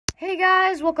Hey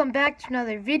guys, welcome back to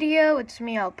another video. It's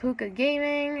me, Alpuka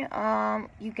Gaming.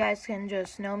 You guys can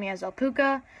just know me as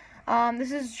Alpuka.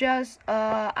 This is just,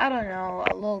 I don't know,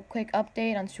 a little quick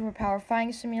update on Superpower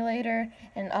Flying Simulator,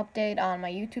 and an update on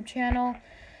my YouTube channel.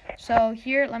 So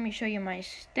here, let me show you my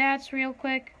stats real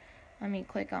quick. Let me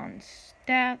click on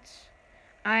stats.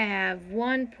 I have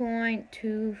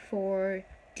 1.24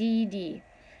 DD,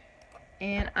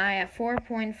 and I have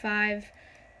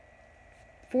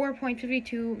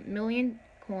 4.52 million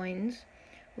coins,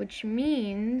 which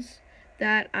means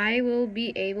that I will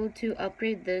be able to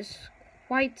upgrade this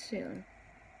quite soon.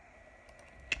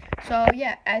 So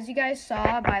yeah, as you guys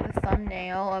saw by the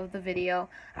thumbnail of the video,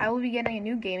 I will be getting a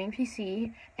new gaming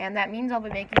PC, and that means I'll be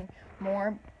making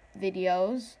more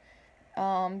videos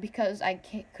because I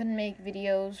couldn't make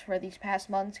videos for these past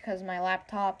months because my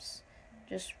laptop's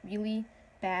just really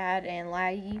bad and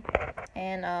laggy,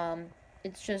 and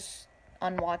it's just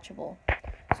unwatchable.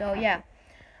 So yeah,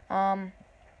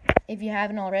 if you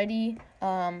haven't already,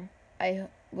 I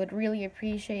would really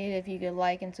appreciate it if you could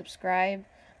like and subscribe.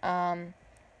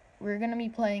 We're gonna be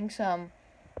playing some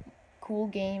cool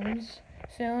games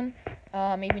soon.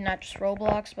 Maybe not just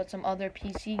Roblox, but some other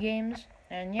PC games.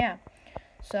 And yeah,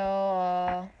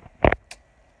 so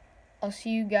I'll see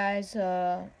you guys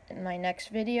in my next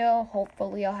video.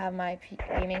 Hopefully I'll have my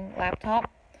gaming laptop.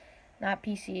 Not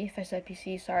PC, if I said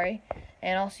PC, sorry.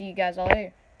 And I'll see you guys all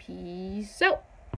later. Peace out.